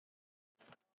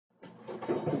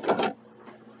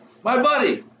My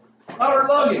buddy, Robert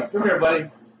Logan. Come here, buddy.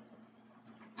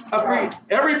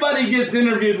 Everybody gets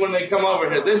interviewed when they come over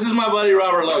here. This is my buddy,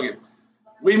 Robert Logan.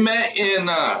 We met in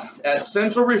at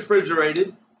Central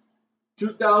Refrigerated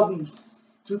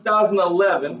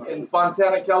 2011 in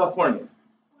Fontana, California.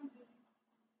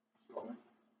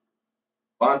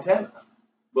 Fontana.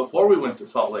 Before we went to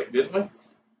Salt Lake, didn't we?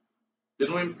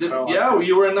 Yeah,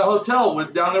 you were in the hotel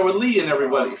down there with Lee and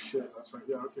everybody. Oh, shit, that's right.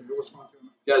 Yeah, okay, it was Fontana.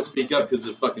 You gotta speak up because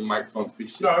the fucking microphone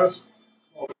speaks shit. No,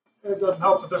 it doesn't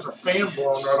help that there's a fan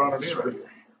blowing right on it either.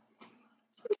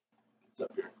 It's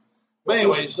up here. But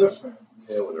anyways, this fan?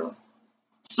 Yeah, whatever.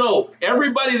 So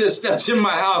everybody that steps in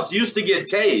my house used to get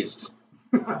tased.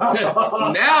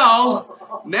 now,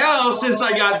 since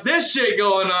I got this shit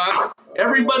going on,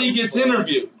 everybody gets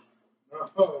interviewed.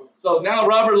 So now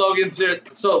Robert Logan's here.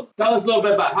 So tell us a little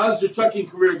bit about how's your trucking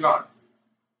career gone?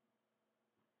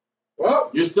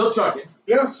 Well, you're still trucking.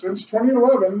 Yeah, since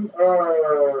 2011.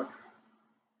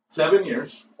 7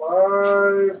 years.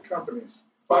 5 companies.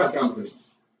 5 companies.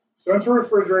 Central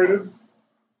Refrigerated,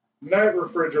 Night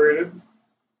Refrigerated,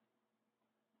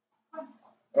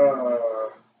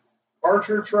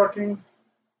 Archer Trucking,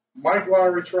 Mike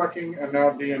Lowry Trucking, and now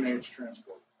D&H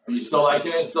Transport. Are you still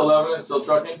liking it? Still loving it? Still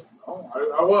trucking?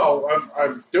 No,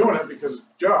 I'm doing it because it's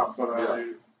a job, but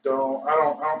I don't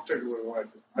particularly like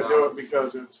it. I do it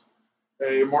because it's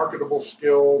a marketable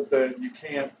skill that you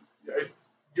can't.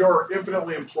 You're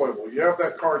infinitely employable. You have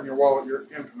that card in your wallet, you're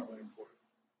infinitely employable.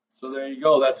 So there you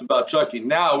go. That's about trucking.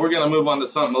 Now we're gonna move on to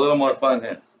something a little more fun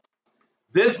here.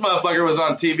 This motherfucker was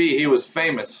on TV. He was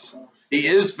famous. He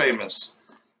is famous.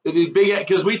 These big,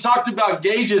 because we talked about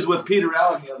gauges with Peter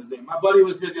Allen the other day. My buddy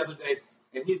was here the other day,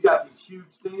 and he's got these huge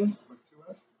things.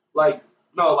 Like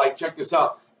check this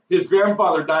out. His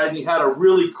grandfather died, and he had a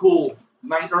really cool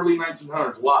early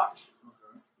 1900s watch.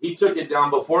 Okay. He took it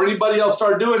down before anybody else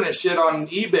started doing this shit on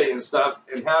eBay and stuff,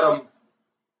 and had them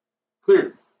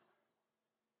cleared.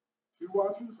 2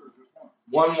 watches or just one?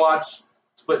 One watch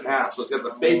split in half. So it's got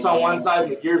the face on one side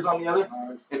and the gears on the other,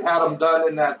 and had them done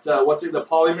in that the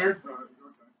polymer.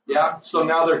 Yeah. So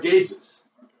now they're gauges.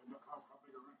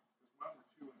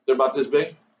 They're about this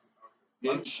big,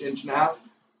 inch and a half,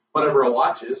 whatever a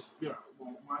watch is. Yeah.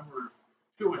 Well, mine were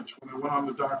 2-inch when I went on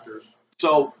the Doctors.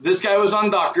 So this guy was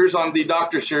on Doctors, on the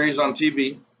Doctor series on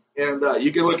TV, and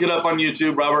you can look it up on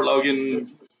YouTube. Robert Logan. If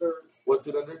you search, what's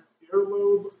it under?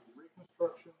 Earlobe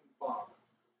Reconstruction Bob.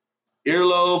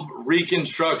 Earlobe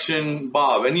Reconstruction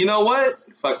Bob. And you know what?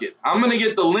 Fuck it. I'm going to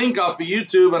get the link off of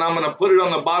YouTube, and I'm going to put it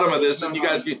on the bottom of this, and you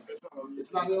guys can...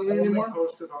 It's not on there anymore?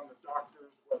 Posted on the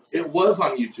Doctor's website. It was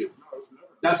on YouTube. No, it was never.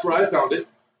 That's where I found it.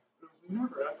 It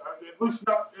was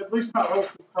never. At least not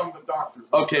hosted from the Doctor's.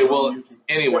 Okay, well,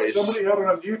 anyways. If somebody had it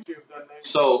on YouTube, then they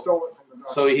stole it from the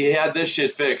Doctor's. So he had this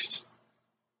shit fixed.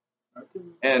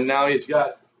 And now he's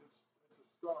got... It's a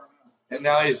star now. And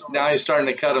now he's starting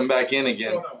to cut them back in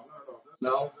again.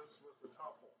 No. This was the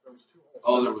top hole. There was 2 holes.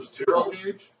 Oh, there was 2 holes.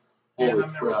 Gauge, and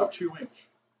then there was a 2-inch.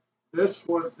 This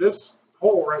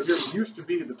hole right here used to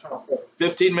be the top hole.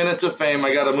 15 minutes of fame.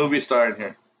 I got a movie star in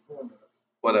here. 4 minutes.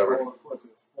 Whatever. 4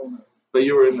 minutes. But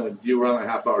you were on a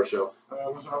half-hour show. I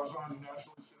was on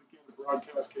nationally syndicated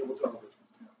broadcast cable television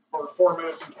for 4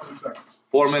 minutes and 20 seconds.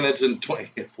 4 minutes and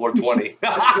 4:20.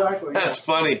 Exactly. That's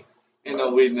funny. Ain't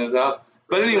no weed in his house.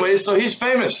 But anyway, so he's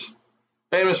famous.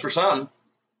 Famous for something.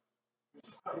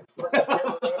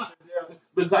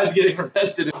 Besides getting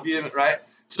arrested and being right.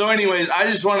 So anyways, I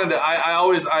just wanted to,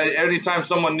 anytime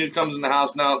someone new comes in the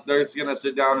house now, they're just going to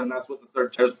sit down, and that's what the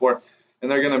third chair's for,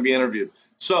 and they're going to be interviewed.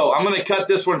 So I'm going to cut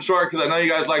this one short because I know you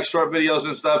guys like short videos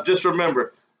and stuff. Just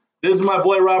remember, this is my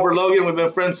boy Robert Logan. We've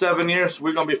been friends 7 years.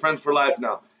 We're going to be friends for life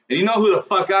now. And you know who the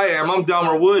fuck I am. I'm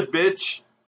Delmer Wood, bitch.